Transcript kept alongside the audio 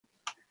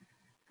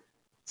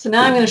So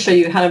now I'm going to show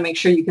you how to make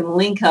sure you can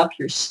link up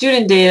your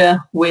student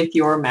data with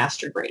your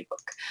master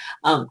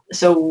gradebook.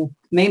 So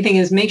main thing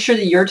is make sure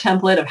that your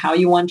template of how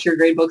you want your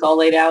gradebook all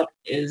laid out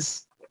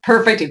is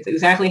perfect. It's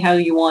exactly how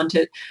you want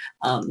it,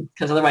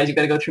 because otherwise you've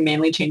got to go through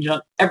manually change it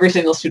on every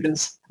single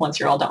student's once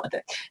you're all done with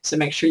it. So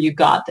make sure you've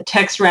got the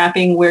text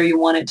wrapping where you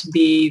want it to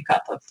be, you've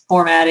got the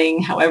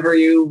formatting however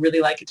you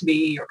really like it to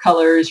be, your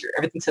colors,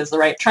 everything says the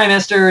right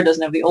trimester,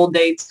 doesn't have the old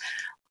dates,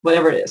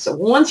 whatever it is. So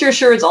once you're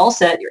sure it's all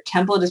set, your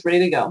template is ready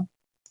to go.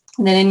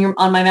 And then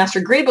on my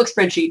master gradebook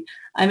spreadsheet,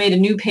 I made a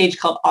new page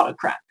called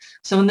Autocrat.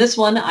 So in this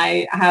one,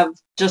 I have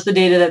just the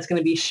data that's going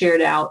to be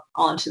shared out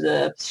onto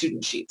the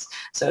student sheets.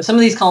 So some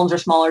of these columns are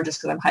smaller just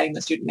because I'm hiding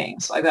the student name.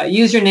 So I've got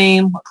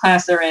username, what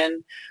class they're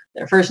in,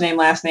 their first name,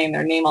 last name,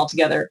 their name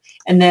altogether,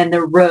 and then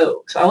their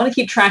row. So I want to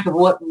keep track of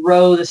what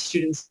row the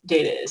student's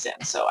data is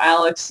in. So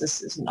Alex,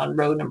 this is on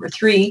row number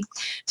 3.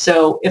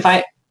 So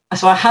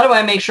how do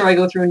I make sure I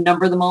go through and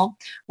number them all?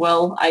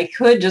 Well, I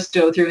could just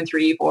go through and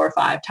 3, 4,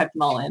 5, type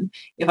them all in.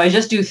 If I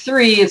just do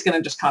 3, it's going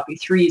to just copy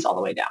 3s all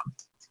the way down.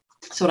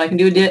 So what I can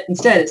do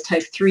instead is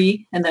type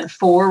 3 and then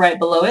 4 right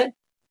below it,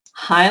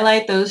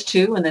 highlight those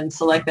 2, and then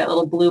select that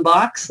little blue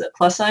box, that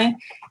plus sign.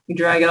 You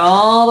drag it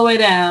all the way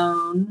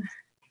down,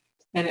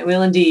 and it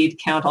will indeed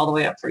count all the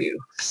way up for you.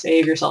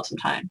 Save yourself some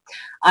time.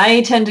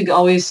 I tend to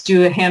always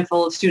do a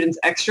handful of students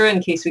extra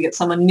in case we get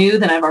someone new.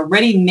 Then I've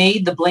already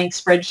made the blank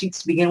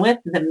spreadsheets to begin with.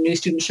 Then a new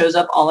student shows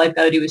up. All I've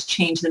got to do is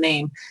change the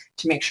name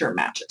to make sure it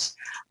matches.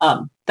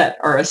 That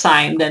are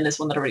assigned then this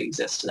one that already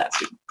exists to that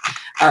student.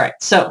 All right,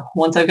 so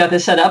once I've got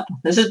this set up,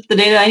 this is the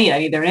data I need. I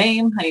need their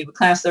name, I need what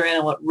class they're in,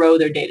 and what row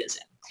their data is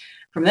in.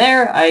 From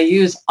there, I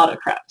use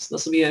Autocrat. So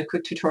this will be a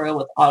quick tutorial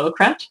with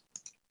Autocrat.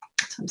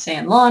 So I'm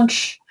saying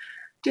launch.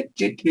 All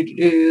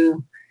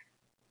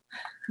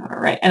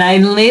right, and I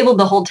labeled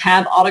the whole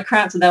tab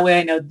Autocrat so that way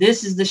I know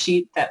this is the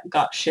sheet that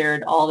got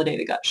shared, all the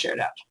data got shared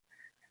out.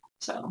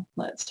 So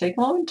let's take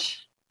a moment.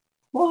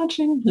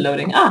 Watching,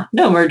 loading.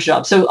 No merge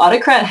job. So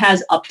Autocrat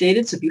has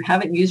updated, so if you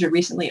haven't used it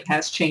recently, it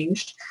has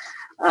changed.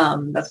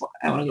 That's why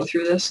I want to go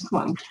through this. Come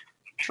on,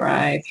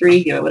 try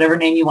 3, give it whatever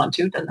name you want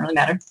to, doesn't really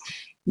matter.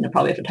 You'll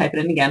probably have to type it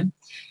in again.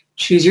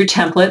 Choose your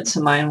template,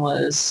 so mine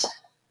was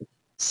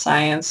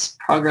Science,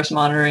 Progress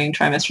Monitoring,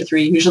 Trimester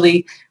 3.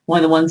 Usually one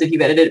of the ones, if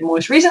you've edited it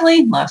most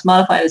recently, last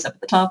modified is up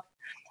at the top.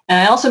 And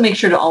I also make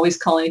sure to always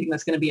call anything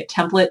that's going to be a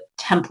template.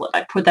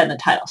 I put that in the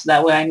title, so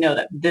that way I know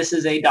that this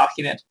is a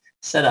document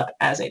set up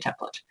as a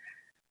template.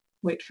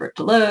 Wait for it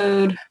to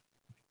load.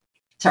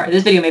 Sorry,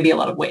 this video may be a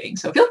lot of waiting,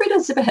 so feel free to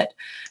zip ahead.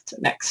 So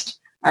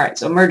next. All right,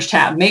 so merge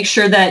tab. Make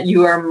sure that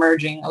you are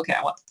merging. Okay,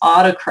 I want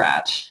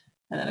Autocrat.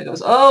 And then it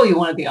goes, oh, you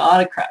wanted the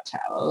Autocrat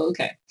tab.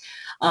 Okay.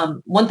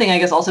 One thing I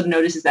guess also to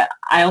notice is that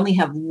I only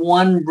have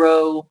one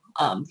row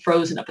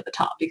frozen up at the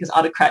top because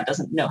Autocrat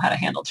doesn't know how to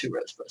handle 2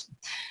 rows frozen.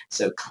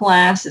 So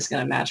class is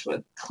going to match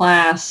with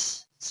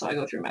class. So I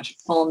go through match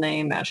with full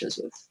name, matches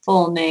with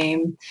full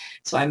name.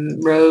 So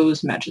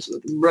rows matches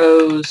with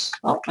rows.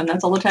 Oh, and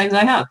that's all the tags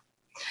I have.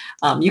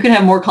 You can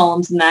have more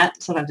columns than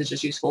that. Sometimes it's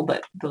just useful,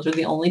 but those are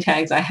the only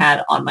tags I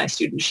had on my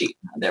student sheet.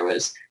 There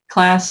was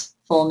class,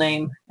 full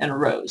name, and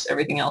rows.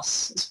 Everything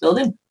else is filled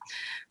in.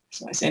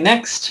 So I say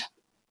next.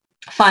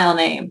 File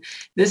name.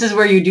 This is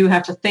where you do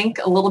have to think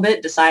a little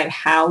bit, decide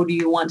how do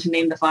you want to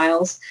name the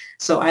files.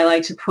 So I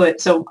like to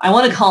I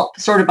want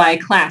to sort it by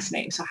class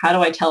name. So how do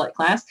I tell it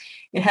class?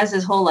 It has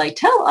this whole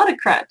tell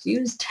Autocrat,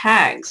 use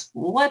tags.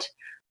 What?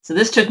 So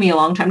this took me a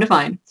long time to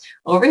find.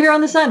 Over here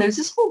on the side, there's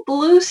this whole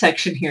blue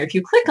section here. If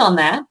you click on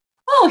that,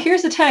 oh,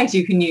 here's the tags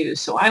you can use.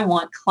 So I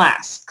want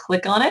class.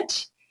 Click on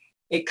it.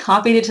 It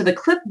copied it to the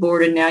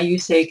clipboard, and now you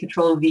say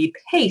Control-V,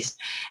 paste,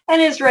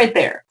 and it's right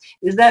there.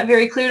 Is that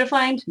very clear to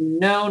find?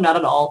 No, not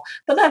at all,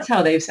 but that's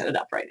how they've set it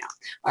up right now.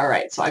 All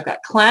right, so I've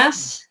got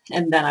class,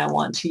 and then I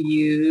want to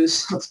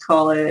use, let's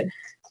call it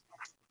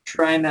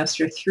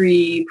Trimester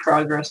 3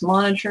 Progress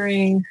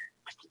Monitoring.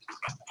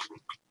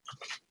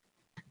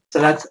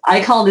 So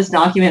I call this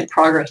document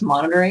Progress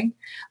Monitoring.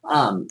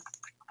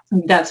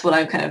 That's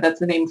what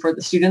that's the name for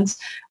the students.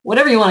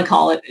 Whatever you want to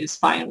call it is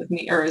fine with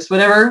me, or is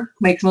whatever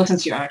makes most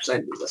sense to you. Actually, I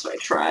do this way.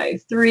 Try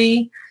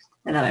 3,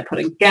 and then I put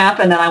a gap,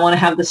 and then I want to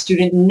have the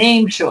student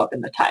name show up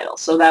in the title.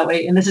 So that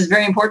way, and this is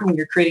very important when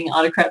you're creating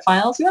Autocrat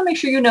files, you want to make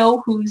sure you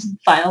know whose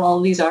file all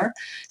of these are.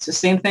 So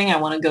same thing, I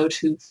want to go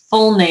to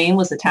full name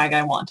was the tag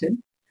I wanted,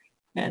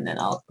 and then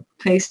I'll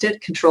paste it,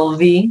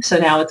 Control-V. So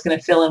now it's going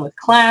to fill in with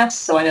class,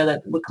 so I know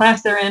that what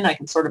class they're in. I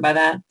can sort it by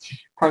that.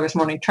 Progress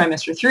Monitoring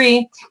Trimester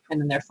 3,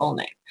 and then their full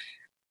name.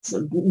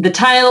 So the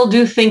title,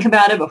 do think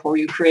about it before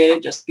you create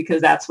it, just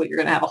because that's what you're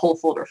going to have a whole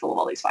folder full of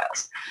all these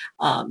files.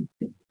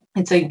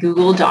 It's a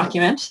Google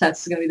document.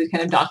 That's going to be the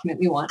kind of document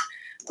we want.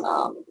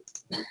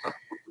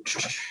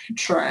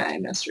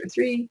 Trimester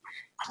 3.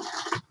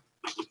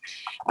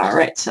 All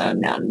right, so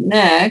now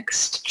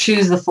next,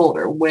 choose the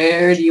folder.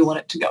 Where do you want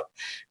it to go?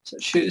 So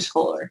choose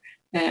folder.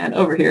 And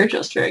over here,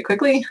 just very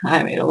quickly,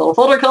 I made a little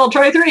folder called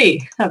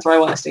Try3. That's where I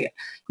want to stick it.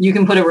 You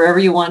can put it wherever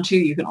you want to.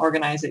 You can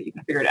organize it. You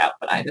can figure it out.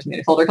 But I just made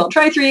a folder called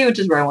Try3, which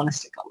is where I want to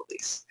stick all of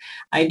these.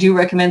 I do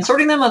recommend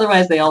sorting them.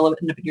 Otherwise, they all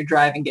end up in your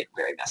drive and get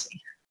very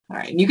messy. All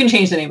right. And you can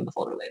change the name of the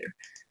folder later.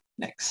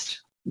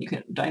 Next, you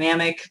can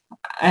dynamic.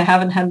 I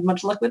haven't had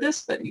much luck with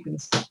this, but you can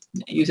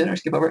use it or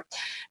skip over it.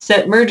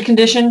 Set merge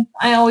condition.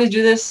 I always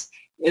do this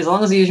as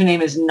long as the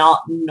username is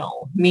not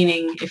null,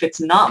 meaning if it's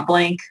not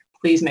blank,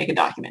 please make a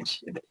document.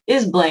 If it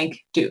is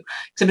blank, do.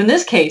 Except in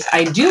this case,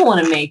 I do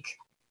want to make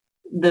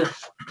the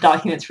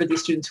documents for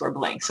these students who are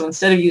blank. So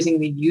instead of using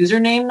the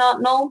username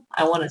not null,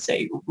 I want to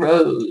say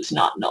rows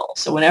not null.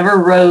 So whenever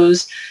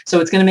rows, so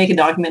it's going to make a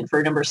document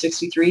for number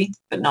 63,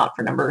 but not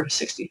for number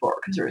 64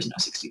 because there is no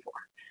 64.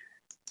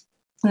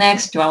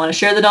 Next, do I want to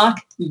share the doc?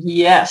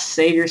 Yes,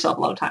 save yourself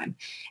a lot of time.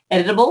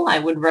 Editable, I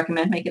would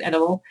recommend make it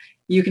editable.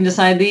 You can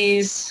decide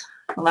these,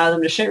 allow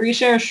them to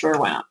reshare, sure,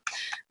 why not?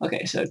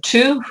 Okay, so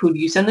to, who do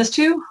you send this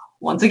to?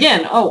 Once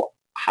again, oh,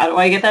 how do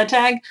I get that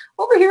tag?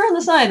 Over here on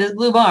the side, this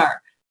blue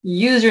bar.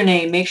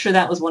 Username, make sure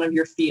that was one of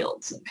your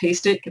fields.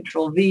 Paste it,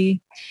 Control V,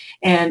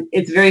 and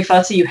it's very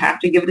fussy. You have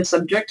to give it a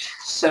subject.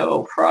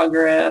 So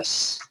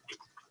progress,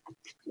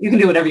 you can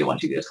do whatever you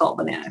want to. Just call it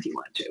banana if you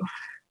want to.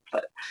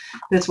 But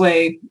this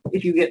way,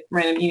 if you get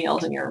random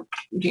emails in your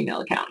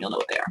Gmail account, you'll know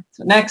what they are.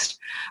 So next,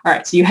 all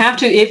right, so you have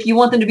to, if you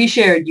want them to be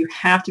shared, you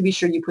have to be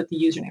sure you put the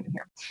username in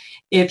here.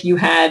 If you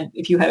had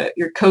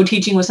your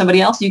co-teaching with somebody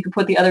else, you could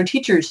put the other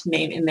teacher's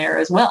name in there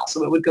as well.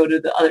 So it would go to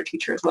the other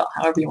teacher as well,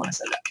 however you want to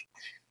set it up.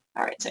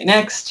 All right, say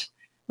next.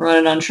 Run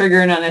it on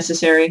trigger, not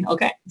necessary.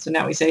 Okay, so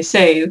now we say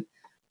save.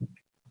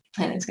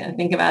 And it's going to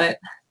think about it.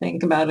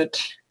 Think about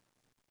it.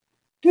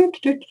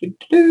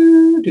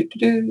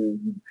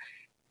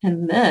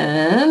 And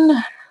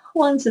then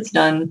once it's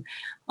done,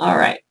 all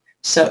right.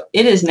 So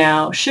it is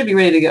now, should be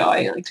ready to go.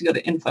 I like to go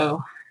to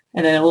info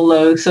and then it will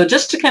load. So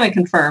just to kind of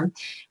confirm,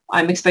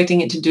 I'm expecting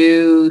it to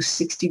do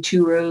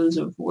 62 rows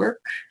of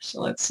work.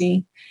 So let's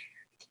see.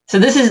 So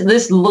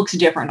this looks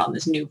different on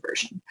this new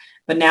version,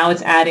 but now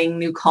it's adding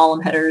new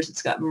column headers.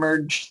 It's got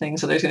merged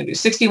things. So there's going to do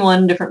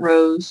 61 different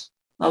rows.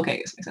 Okay, I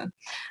guess makes sense.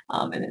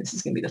 And then this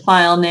is going to be the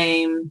file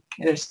name.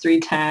 There's 3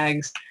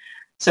 tags.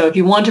 So if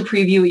you want to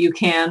preview it, you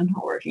can,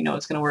 or if you know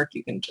it's going to work,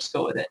 you can just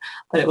go with it.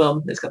 But it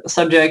will. It's got the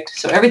subject.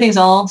 So everything's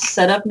all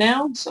set up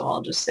now. So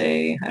I'll just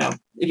say, I don't know,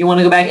 if you want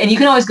to go back, and you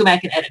can always go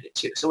back and edit it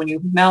too. So when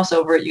you mouse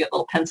over it, you get a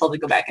little pencil to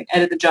go back and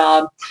edit the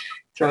job,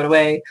 throw it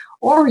away,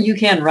 or you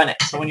can run it.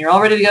 So when you're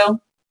all ready to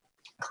go,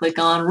 click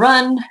on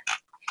run,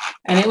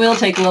 and it will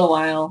take a little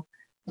while,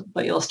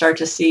 but you'll start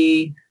to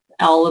see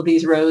all of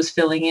these rows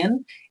filling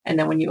in. And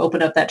then when you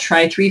open up that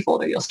Try3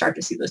 folder, you'll start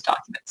to see those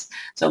documents.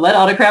 So let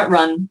Autocrat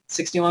run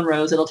 61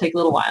 rows. It'll take a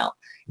little while.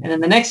 And then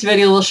the next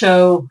video will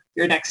show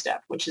your next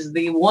step, which is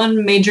the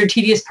one major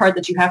tedious part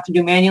that you have to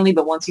do manually.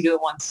 But once you do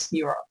it once,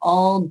 you are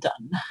all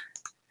done.